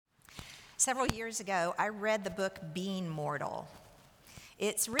Several years ago, I read the book Being Mortal.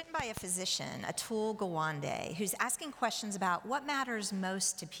 It's written by a physician, Atul Gawande, who's asking questions about what matters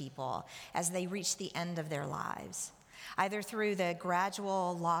most to people as they reach the end of their lives, either through the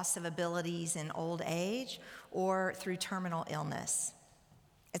gradual loss of abilities in old age or through terminal illness.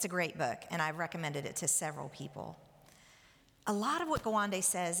 It's a great book, and I've recommended it to several people. A lot of what Gawande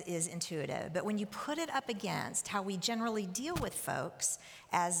says is intuitive, but when you put it up against how we generally deal with folks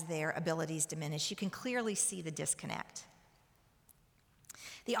as their abilities diminish, you can clearly see the disconnect.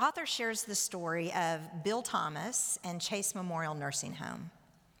 The author shares the story of Bill Thomas and Chase Memorial Nursing Home.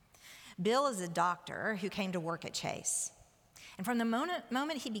 Bill is a doctor who came to work at Chase. And from the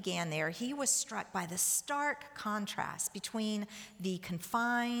moment he began there, he was struck by the stark contrast between the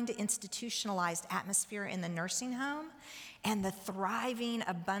confined, institutionalized atmosphere in the nursing home and the thriving,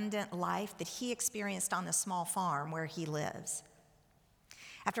 abundant life that he experienced on the small farm where he lives.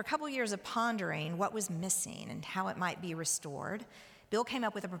 After a couple years of pondering what was missing and how it might be restored, Bill came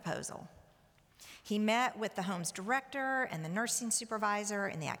up with a proposal. He met with the home's director and the nursing supervisor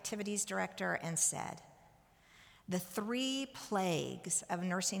and the activities director and said, "The three plagues of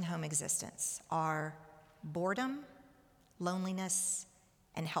nursing home existence are boredom, loneliness,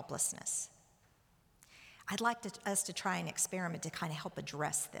 and helplessness. I'd like us to try an experiment to kind of help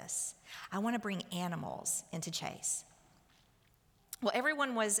address this. I want to bring animals into Chase." Well,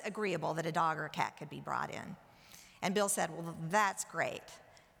 everyone was agreeable that a dog or a cat could be brought in. And Bill said, "Well, that's great,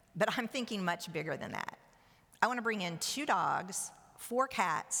 but I'm thinking much bigger than that. I want to bring in 2 dogs, 4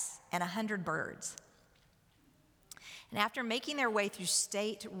 cats, and 100 birds." And after making their way through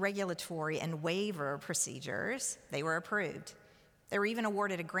state regulatory and waiver procedures, they were approved. They were even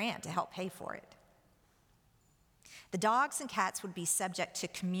awarded a grant to help pay for it. The dogs and cats would be subject to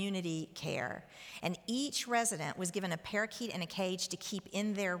community care, and each resident was given a parakeet in a cage to keep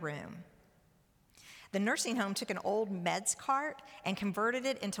in their room. The nursing home took an old meds cart and converted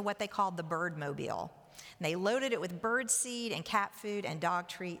it into what they called the bird mobile. And they loaded it with bird seed and cat food and dog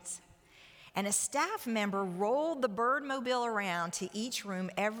treats. And a staff member rolled the bird mobile around to each room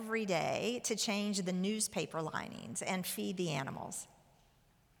every day to change the newspaper linings and feed the animals.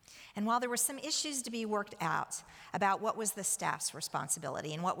 And while there were some issues to be worked out about what was the staff's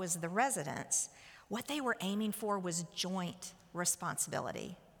responsibility and what was the residents', what they were aiming for was joint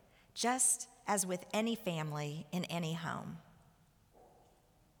responsibility, just as with any family in any home.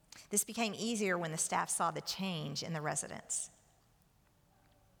 This became easier when the staff saw the change in the residents.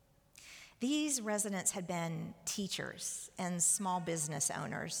 These residents had been teachers and small business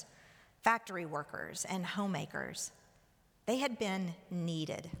owners, factory workers and homemakers. They had been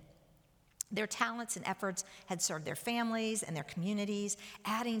needed. Their talents and efforts had served their families and their communities,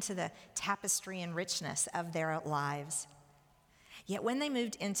 adding to the tapestry and richness of their lives. Yet when they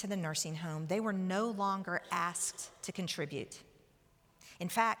moved into the nursing home, they were no longer asked to contribute. In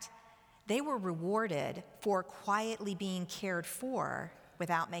fact, they were rewarded for quietly being cared for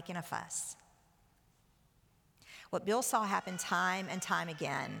without making a fuss. What Bill saw happen time and time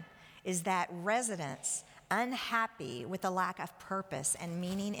again is that residents, unhappy with the lack of purpose and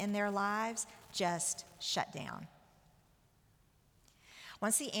meaning in their lives, just shut down.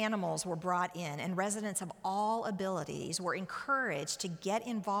 Once the animals were brought in and residents of all abilities were encouraged to get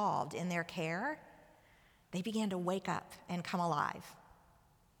involved in their care, they began to wake up and come alive.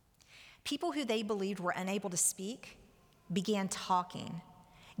 People who they believed were unable to speak began talking,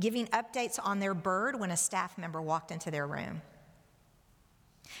 giving updates on their bird when a staff member walked into their room.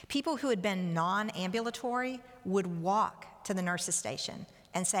 People who had been non-ambulatory would walk to the nurse's station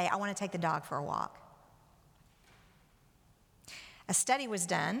and say, "I want to take the dog for a walk." A study was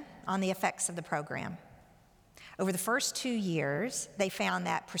done on the effects of the program. Over the first 2 years, they found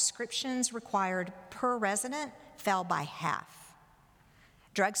that prescriptions required per resident fell by half.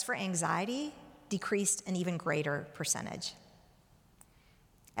 Drugs for anxiety decreased an even greater percentage.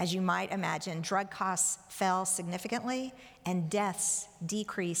 As you might imagine, drug costs fell significantly and deaths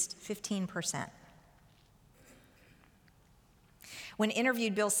decreased 15%. When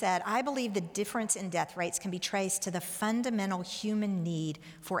interviewed, Bill said, "I believe the difference in death rates can be traced to the fundamental human need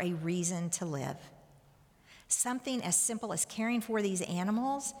for a reason to live. Something as simple as caring for these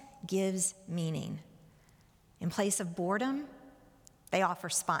animals gives meaning. In place of boredom, they offer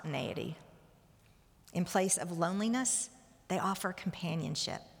spontaneity. In place of loneliness, they offer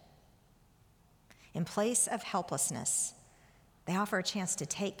companionship. In place of helplessness, they offer a chance to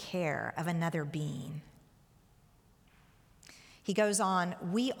take care of another being." He goes on,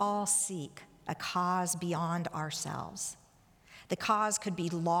 "We all seek a cause beyond ourselves. The cause could be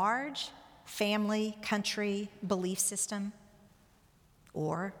large, family, country, belief system,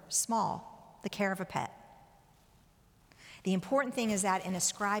 or small, the care of a pet. The important thing is that in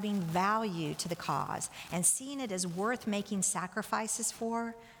ascribing value to the cause and seeing it as worth making sacrifices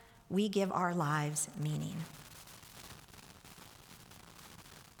for, we give our lives meaning.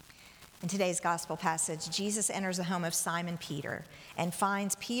 In today's gospel passage, Jesus enters the home of Simon Peter and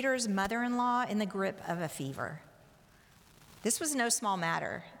finds Peter's mother-in-law in the grip of a fever. This was no small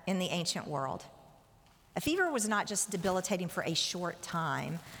matter in the ancient world. A fever was not just debilitating for a short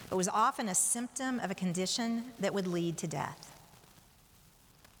time, but was often a symptom of a condition that would lead to death.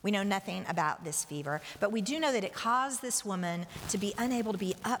 We know nothing about this fever, but we do know that it caused this woman to be unable to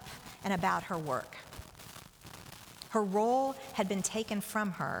be up and about her work. Her role had been taken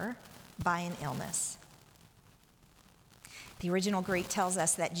from her by an illness. The original Greek tells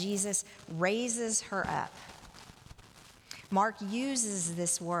us that Jesus raises her up. Mark uses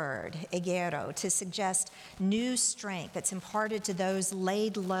this word, egero, to suggest new strength that's imparted to those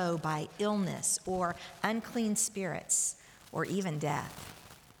laid low by illness or unclean spirits or even death,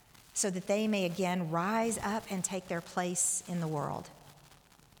 so that they may again rise up and take their place in the world.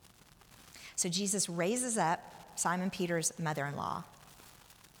 So Jesus raises up Simon Peter's mother-in-law.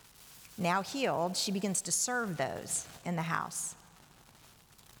 Now healed, she begins to serve those in the house.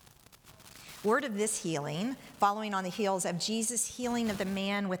 Word of this healing, following on the heels of Jesus' healing of the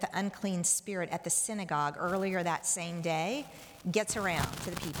man with the unclean spirit at the synagogue earlier that same day, gets around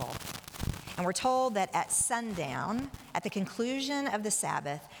to the people. And we're told that at sundown, at the conclusion of the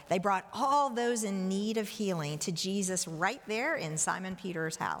Sabbath, they brought all those in need of healing to Jesus right there in Simon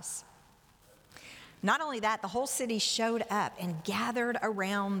Peter's house. Not only that, the whole city showed up and gathered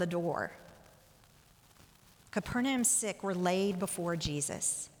around the door. Capernaum's sick were laid before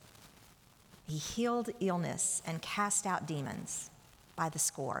Jesus. He healed illness and cast out demons by the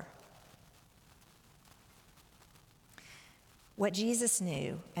score. What Jesus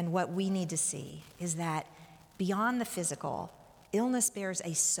knew and what we need to see is that beyond the physical, illness bears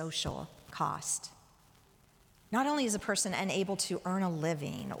a social cost. Not only is a person unable to earn a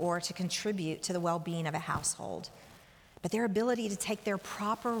living or to contribute to the well-being of a household, but their ability to take their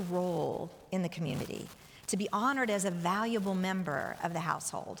proper role in the community, to be honored as a valuable member of the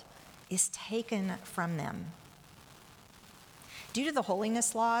household, is taken from them. Due to the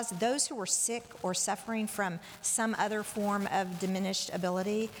holiness laws, those who were sick or suffering from some other form of diminished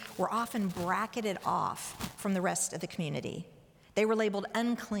ability were often bracketed off from the rest of the community. They were labeled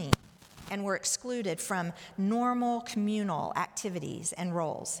unclean and were excluded from normal communal activities and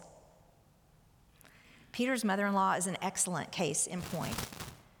roles. Peter's mother-in-law is an excellent case in point.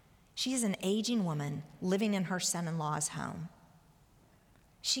 She is an aging woman living in her son-in-law's home.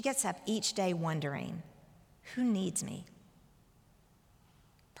 She gets up each day wondering, who needs me?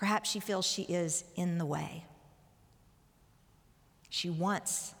 Perhaps she feels she is in the way. She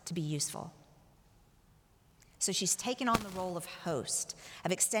wants to be useful. So she's taken on the role of host,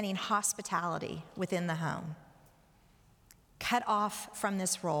 of extending hospitality within the home. Cut off from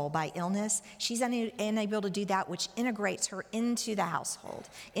this role by illness, she's unable to do that which integrates her into the household,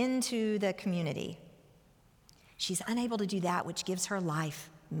 into the community. She's unable to do that which gives her life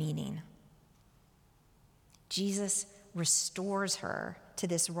meaning. Jesus restores her to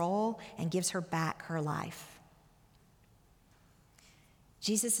this role and gives her back her life.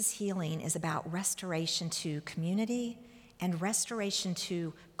 Jesus' healing is about restoration to community and restoration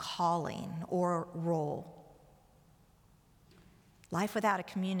to calling or role. Life without a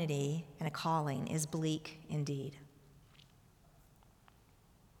community and a calling is bleak indeed.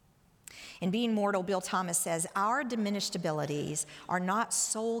 In Being Mortal, Bill Thomas says, our diminished abilities are not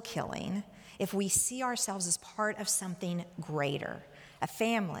soul-killing if we see ourselves as part of something greater, a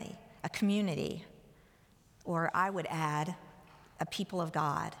family, a community, or I would add, a people of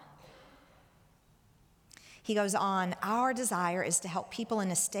God. He goes on, our desire is to help people in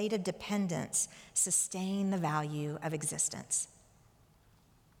a state of dependence sustain the value of existence.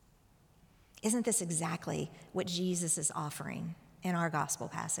 Isn't this exactly what Jesus is offering in our gospel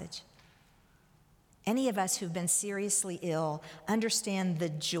passage? Any of us who've been seriously ill understand the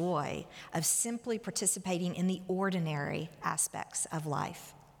joy of simply participating in the ordinary aspects of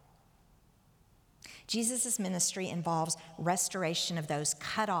life. Jesus' ministry involves restoration of those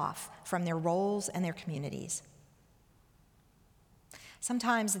cut off from their roles and their communities.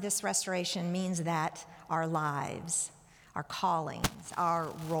 Sometimes this restoration means that our lives, our callings, our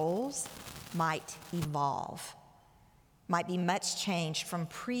roles might evolve, might be much changed from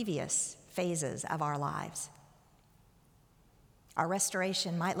previous phases of our lives. Our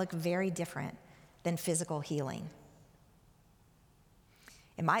restoration might look very different than physical healing.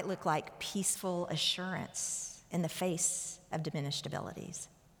 It might look like peaceful assurance in the face of diminished abilities.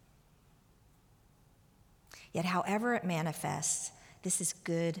 Yet, however it manifests, this is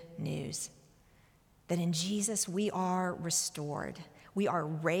good news. That in Jesus we are restored. We are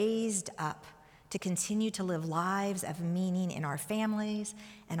raised up to continue to live lives of meaning in our families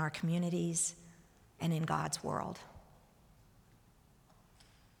and our communities and in God's world.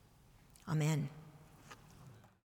 Amen.